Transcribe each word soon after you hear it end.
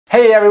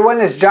Hey everyone,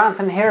 it's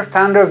Jonathan here,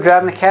 founder of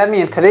Driving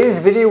Academy. In today's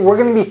video, we're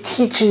going to be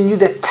teaching you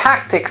the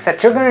tactics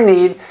that you're going to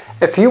need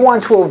if you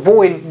want to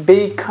avoid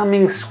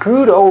becoming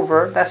screwed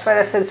over. That's right,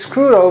 I said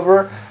screwed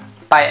over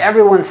by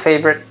everyone's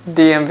favorite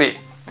DMV.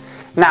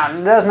 Now,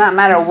 it does not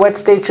matter what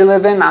state you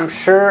live in. I'm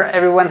sure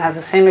everyone has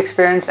the same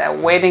experience at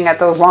waiting at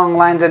those long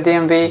lines at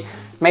DMV,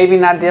 maybe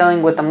not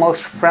dealing with the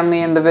most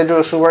friendly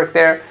individuals who work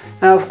there.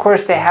 Now, of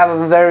course, they have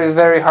a very,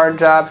 very hard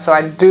job, so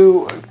I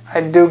do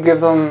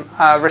give them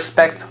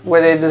respect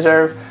where they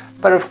deserve.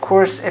 But of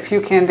course, if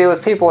you can't deal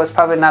with people, it's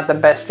probably not the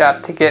best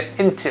job to get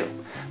into.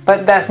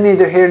 But that's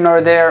neither here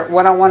nor there.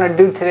 What I want to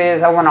do today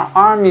is I want to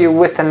arm you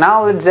with the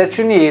knowledge that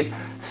you need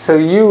so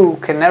you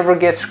can never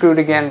get screwed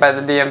again by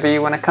the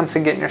DMV when it comes to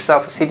getting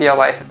yourself a CDL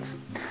license.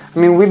 I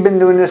mean, we've been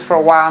doing this for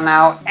a while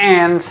now,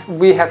 and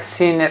we have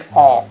seen it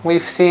all.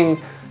 We've seen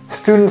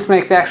students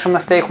make the actual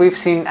mistake. We've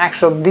seen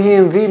actual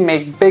DMV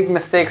make big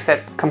mistakes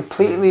that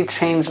completely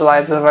change the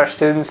lives of our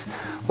students,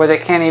 where they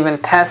can't even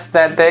test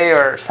that day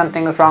or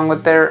something is wrong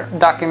with their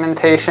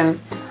documentation,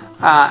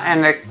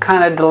 and it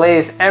kind of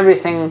delays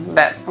everything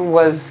that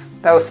was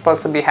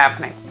supposed to be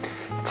happening.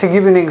 To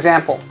give you an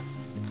example,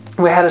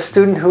 we had a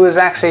student who was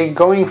actually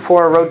going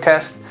for a road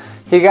test.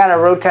 He got a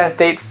road test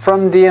date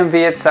from DMV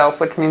itself,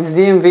 which means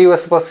DMV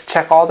was supposed to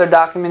check all their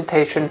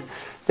documentation.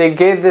 They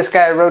gave this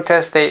guy a road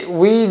test date.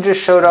 We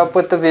just showed up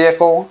with the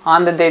vehicle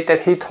on the date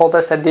that he told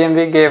us that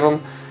DMV gave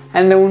him,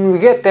 and then when we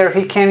get there,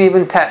 he can't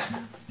even test.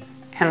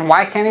 And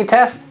why can't he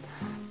test?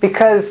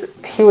 Because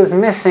he was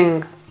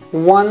missing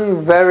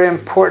one very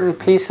important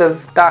piece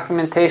of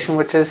documentation,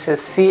 which is his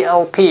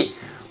CLP,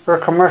 or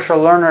Commercial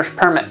Learner's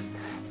Permit.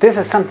 This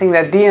is something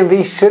that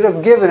DMV should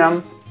have given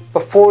him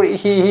before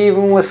he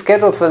even was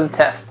scheduled for the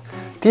test.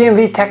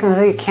 DMV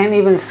technically can't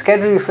even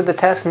schedule you for the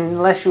test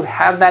unless you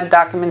have that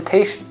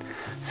documentation.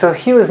 So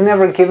he was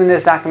never given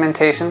this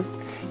documentation,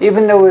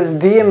 even though it was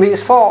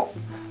DMV's fault.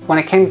 When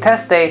it came to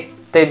test day,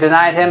 they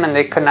denied him and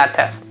they could not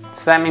test.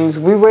 So that means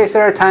we wasted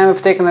our time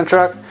of taking the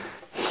truck,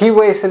 he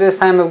wasted his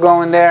time of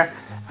going there,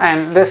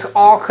 and this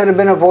all could have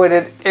been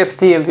avoided if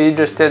DMV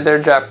just did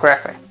their job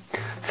correctly.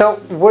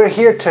 So we're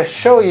here to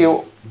show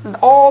you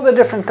all the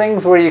different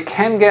things where you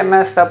can get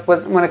messed up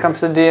with when it comes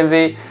to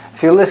DMV.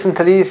 If you listen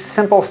to these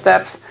simple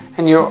steps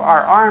and you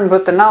are armed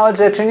with the knowledge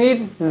that you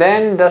need,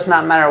 then it does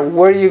not matter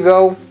where you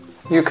go,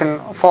 you can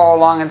follow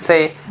along and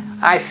say,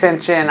 I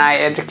sent you and I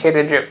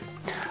educated you.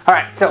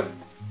 Alright, so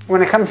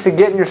when it comes to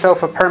getting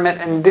yourself a permit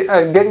and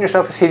getting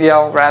yourself a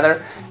CDL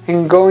rather,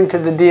 and going to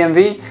the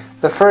DMV,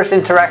 the first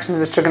interaction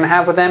that you're going to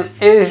have with them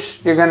is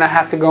you're going to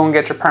have to go and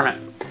get your permit.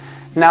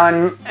 Now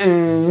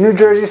in New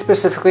Jersey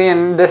specifically,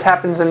 and this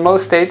happens in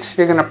most states,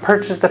 you're going to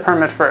purchase the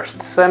permit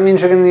first. So that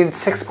means you're going to need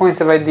 6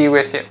 points of ID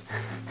with you.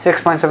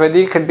 6 points of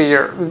ID could be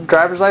your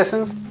driver's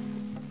license,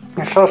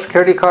 your social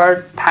security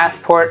card,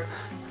 passport,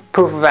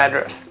 proof of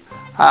address,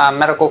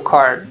 medical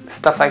card,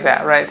 stuff like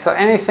that, right? So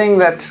anything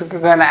that's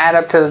going to add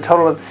up to the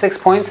total of the 6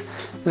 points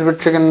is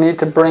what you're going to need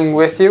to bring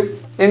with you.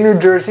 In New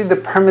Jersey, the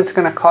permit's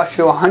going to cost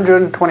you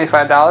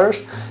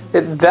 $125.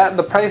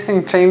 The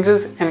pricing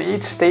changes in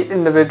each state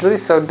individually,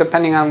 so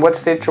depending on what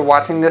state you're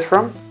watching this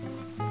from,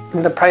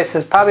 the price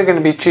is probably going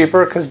to be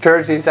cheaper because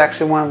Jersey is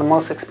actually one of the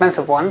most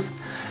expensive ones.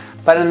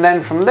 But and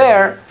then from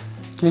there,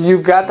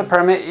 you got the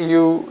permit,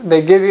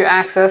 they give you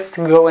access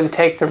to go and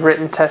take the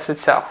written test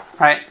itself,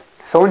 right?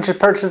 So once you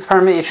purchase the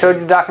permit, you showed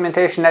your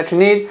documentation that you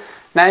need,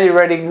 now you're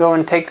ready to go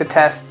and take the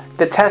test.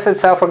 The tests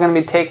itself are going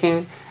to be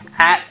taken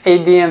at a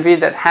DMV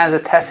that has a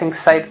testing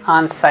site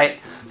on site.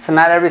 So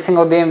not every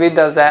single DMV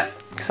does that.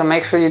 So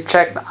make sure you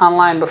check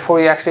online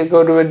before you actually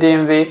go to a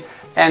DMV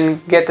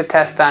and get the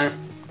test done.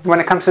 When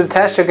it comes to the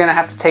test, you're going to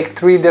have to take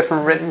 3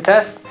 different written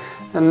tests.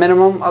 The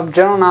minimum of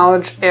general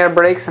knowledge, air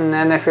brakes, and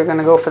then if you're going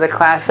to go for the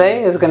Class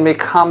A, is going to be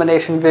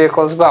combination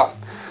vehicle as well.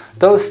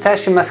 Those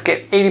tests, you must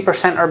get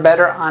 80% or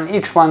better on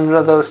each one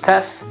of those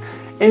tests.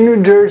 In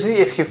New Jersey,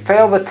 if you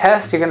fail the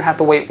test, you're going to have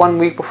to wait 1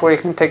 week before you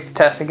can take the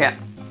test again,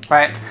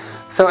 right?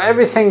 So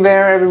everything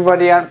there,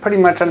 everybody pretty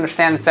much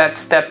understands that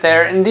step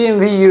there, and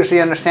DMV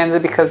usually understands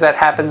it because that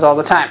happens all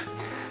the time.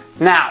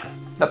 Now,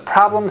 the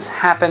problems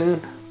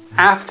happen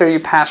after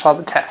you pass all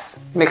the tests,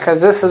 because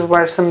this is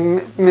where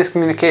some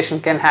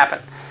miscommunication can happen.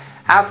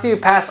 After you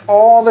pass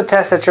all the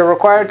tests that you're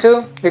required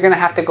to, you're going to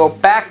have to go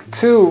back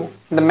to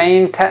the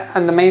main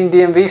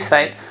DMV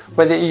site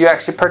where you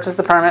actually purchased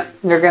the permit.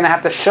 You're going to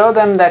have to show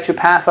them that you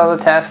passed all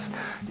the tests.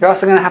 You're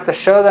also going to have to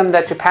show them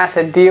that you passed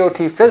a DOT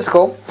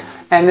physical.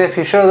 And if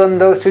you show them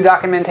those 2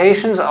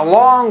 documentations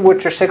along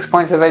with your 6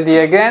 points of ID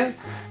again,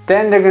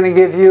 then they're going to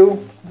give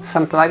you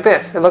something like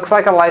this. It looks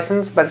like a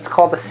license, but it's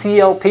called a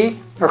CLP,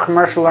 or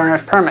Commercial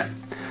Learner's Permit.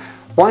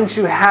 Once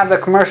you have the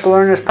Commercial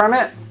Learner's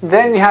Permit,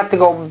 then you have to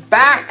go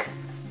back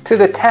to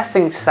the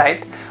testing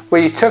site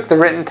where you took the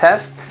written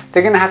test.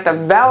 They're going to have to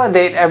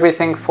validate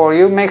everything for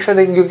you, make sure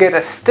that you get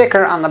a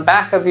sticker on the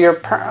back of your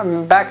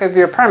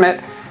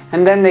permit,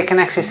 and then they can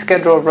actually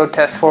schedule a road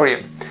test for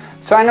you.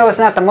 So I know it's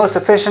not the most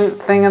efficient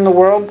thing in the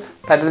world,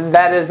 but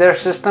that is their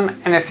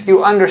system, and if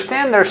you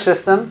understand their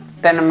system,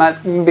 then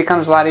it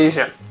becomes a lot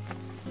easier.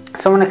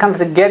 So when it comes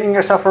to getting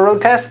yourself a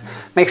road test,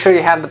 make sure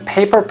you have the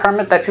paper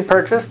permit that you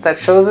purchased that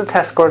shows the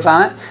test scores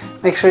on it.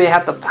 Make sure you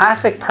have the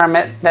plastic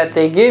permit that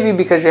they gave you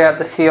because you have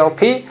the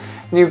CLP.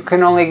 You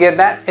can only get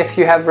that if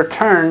you have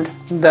returned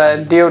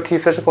the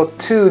DOT physical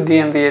to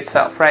DMV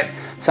itself, right?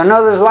 So I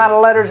know there's a lot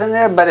of letters in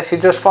there, but if you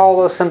just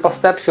follow those simple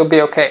steps, you'll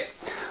be okay.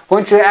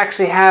 Once you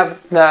actually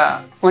have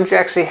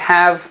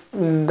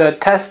the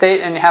test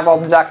date and you have all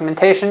the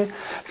documentation,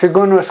 if you're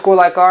going to a school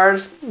like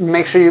ours,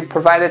 make sure you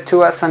provide it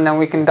to us, and then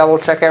we can double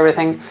check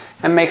everything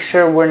and make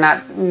sure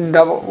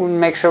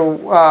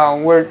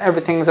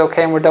everything's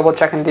okay and we're double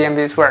checking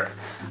DMV's work.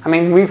 I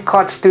mean, we've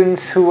caught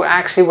students who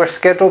actually were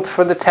scheduled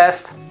for the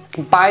test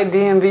by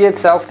DMV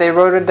itself. They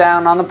wrote it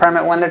down on the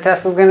permit when their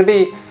test was going to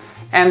be,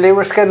 and they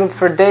were scheduled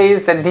for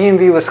days that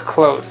DMV was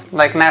closed,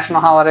 like national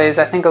holidays.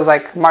 I think it was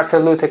like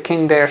Martin Luther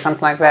King Day or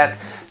something like that.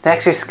 They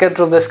actually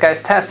scheduled this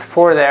guy's test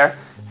for there,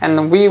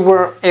 and we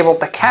were able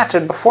to catch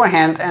it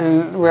beforehand,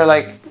 and we were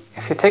like,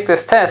 if you take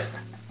this test,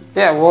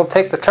 yeah, we'll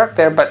take the truck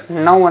there, but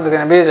no one's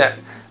going to be there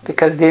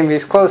because DMV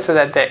is closed for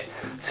that day.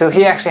 So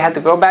he actually had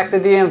to go back to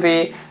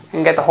DMV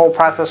and get the whole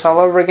process all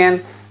over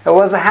again. It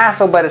was a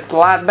hassle, but it's a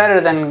lot better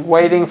than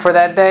waiting for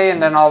that day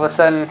and then all of a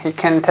sudden he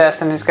can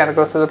test and he's got to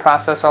go through the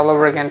process all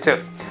over again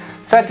too.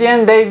 So at the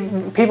end of the day,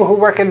 people who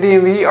work at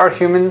DMV are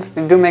humans.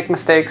 They do make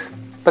mistakes,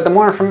 but the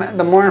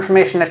more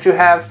information that you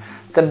have,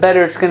 the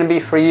better it's going to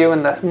be for you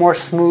and the more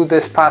smooth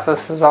this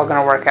process is all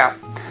going to work out.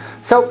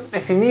 So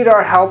if you need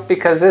our help,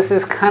 because this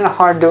is kind of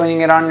hard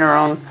doing it on your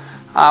own,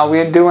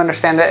 we do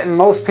understand that, and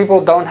most people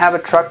don't have a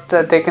truck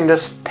that they can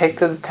just take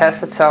to the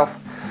test itself.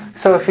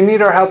 So if you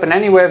need our help in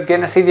any way of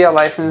getting a CDL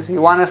license, you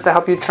want us to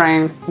help you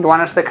train, you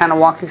want us to kind of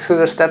walk you through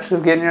the steps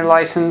of getting your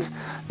license,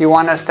 you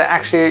want us to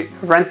actually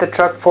rent the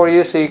truck for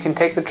you so you can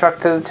take the truck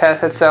to the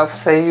test itself,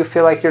 say you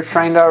feel like you're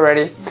trained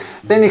already,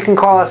 then you can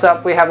call us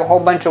up. We have a whole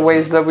bunch of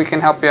ways that we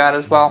can help you out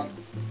as well.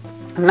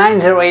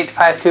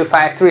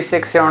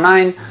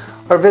 908-525-3609,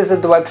 or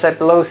visit the website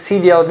below,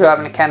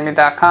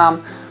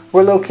 cdldrivingacademy.com.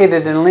 We're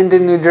located in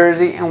Linden, New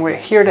Jersey, and we're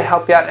here to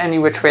help you out any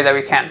which way that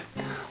we can.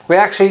 We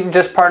actually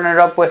just partnered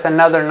up with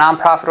another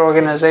nonprofit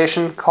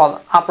organization called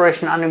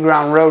Operation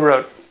Underground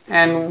Railroad.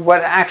 And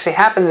what actually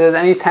happens is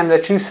anytime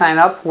that you sign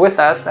up with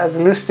us as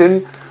a new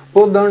student,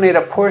 we'll donate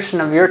a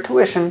portion of your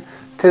tuition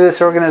to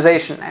this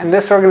organization. And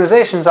this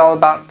organization is all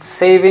about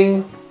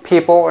saving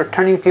people or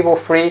turning people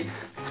free,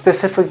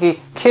 specifically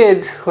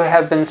kids who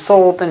have been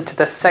sold into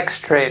the sex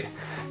trade.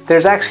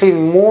 There's actually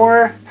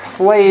more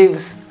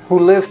slaves who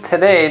live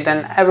today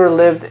than ever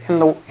lived in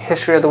the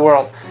history of the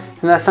world.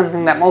 And that's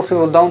something that most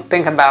people don't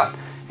think about.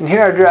 And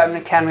here at Driving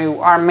Academy,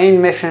 our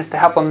main mission is to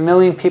help 1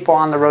 million people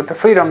on the road to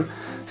freedom.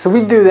 So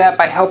we do that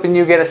by helping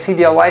you get a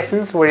CDL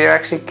license where you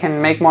actually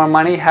can make more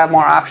money, have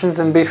more options,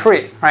 and be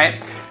free, right?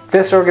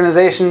 This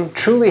organization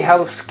truly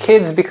helps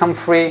kids become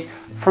free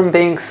from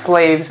being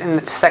slaves in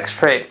the sex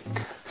trade.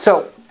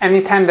 So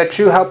anytime that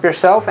you help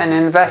yourself and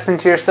invest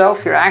into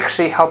yourself, you're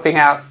actually helping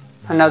out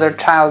another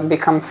child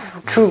become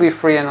truly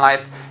free in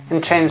life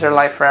and change their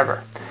life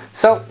forever.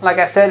 So, like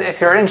I said,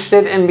 if you're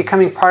interested in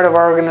becoming part of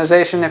our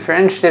organization, if you're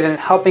interested in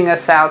helping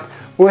us out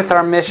with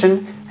our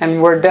mission, and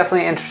we're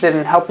definitely interested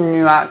in helping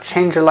you out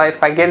change your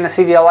life by getting a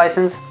CDL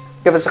license,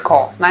 give us a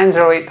call,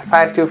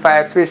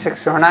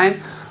 908-525-3609,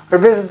 or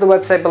visit the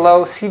website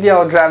below,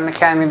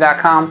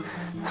 cdldrivingacademy.com,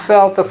 fill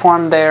out the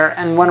form there,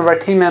 and one of our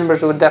team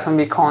members will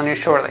definitely be calling you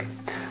shortly.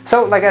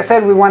 So, like I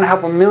said, we want to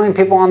help 1 million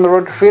people on the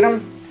road to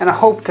freedom, and I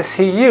hope to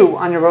see you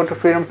on your road to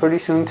freedom pretty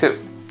soon too.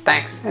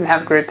 Thanks, and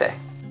have a great day.